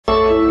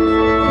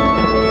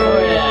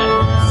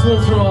This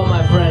one's from all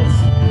my friends.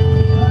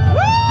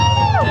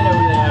 I know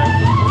who they are.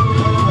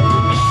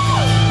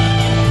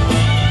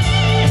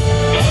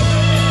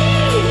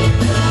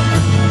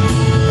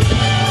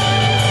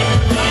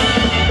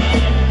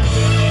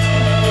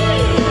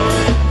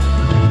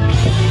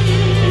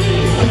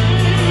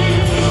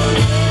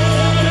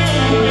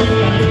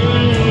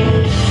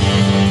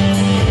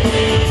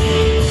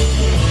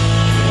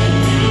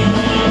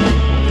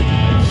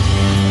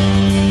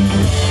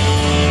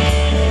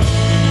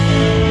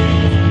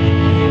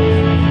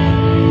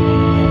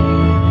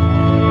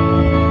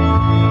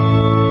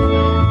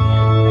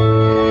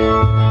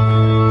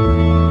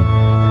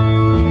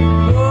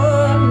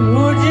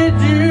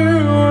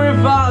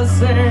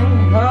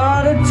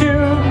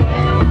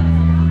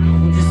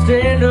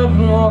 Stand up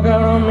and walk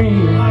out on me.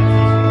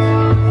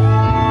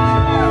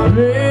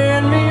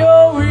 Lend me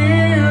your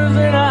ears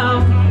and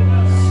I'll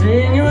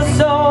sing you a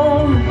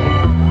song.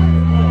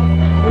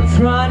 But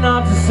try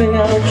not to sing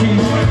out of key.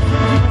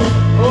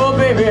 Oh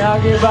baby, I'll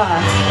get by.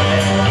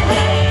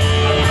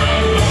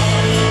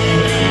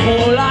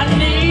 All I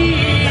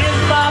need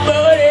is my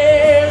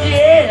buddy,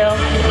 yeah.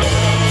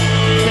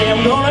 Say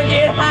I'm gonna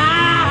get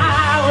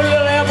high with the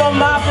help of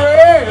my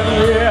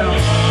friends, yeah.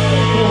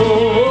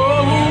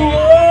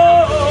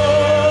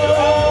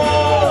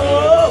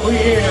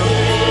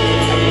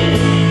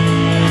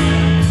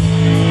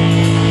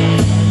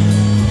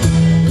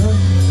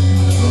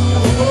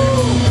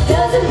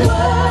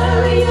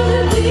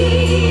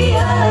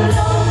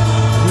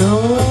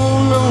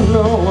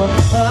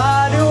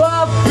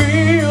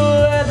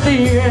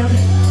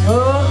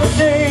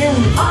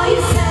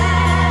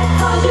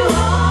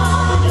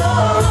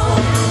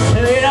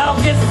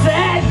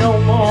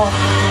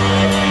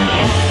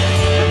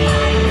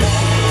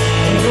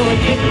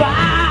 Get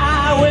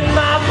by with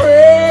my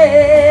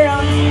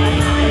friend.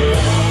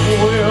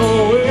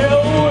 Well,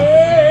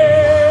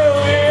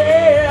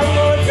 I'm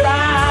gonna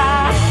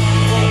try.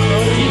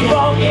 Keep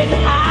on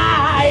getting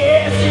high,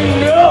 yes, you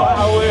know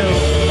I will.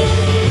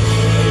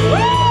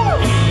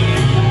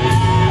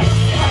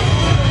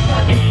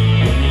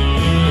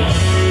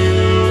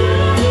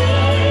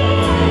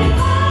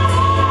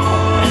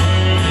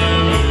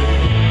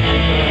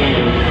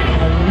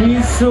 I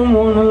need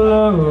someone to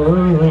love.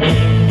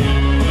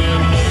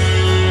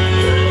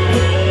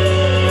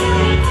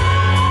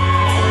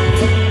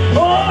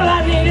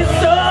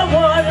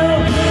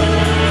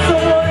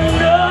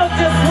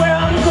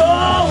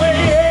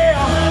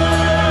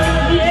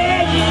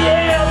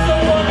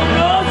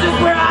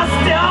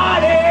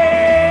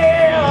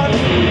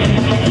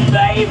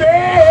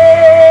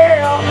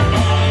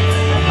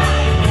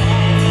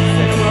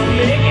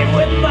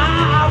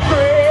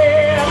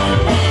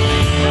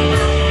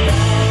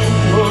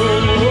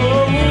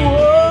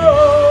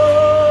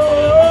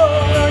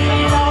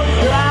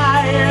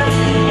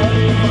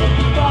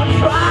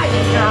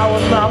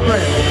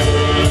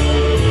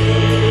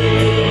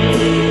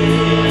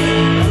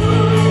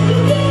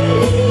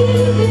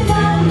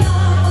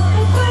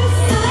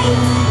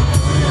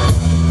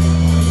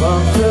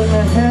 Well,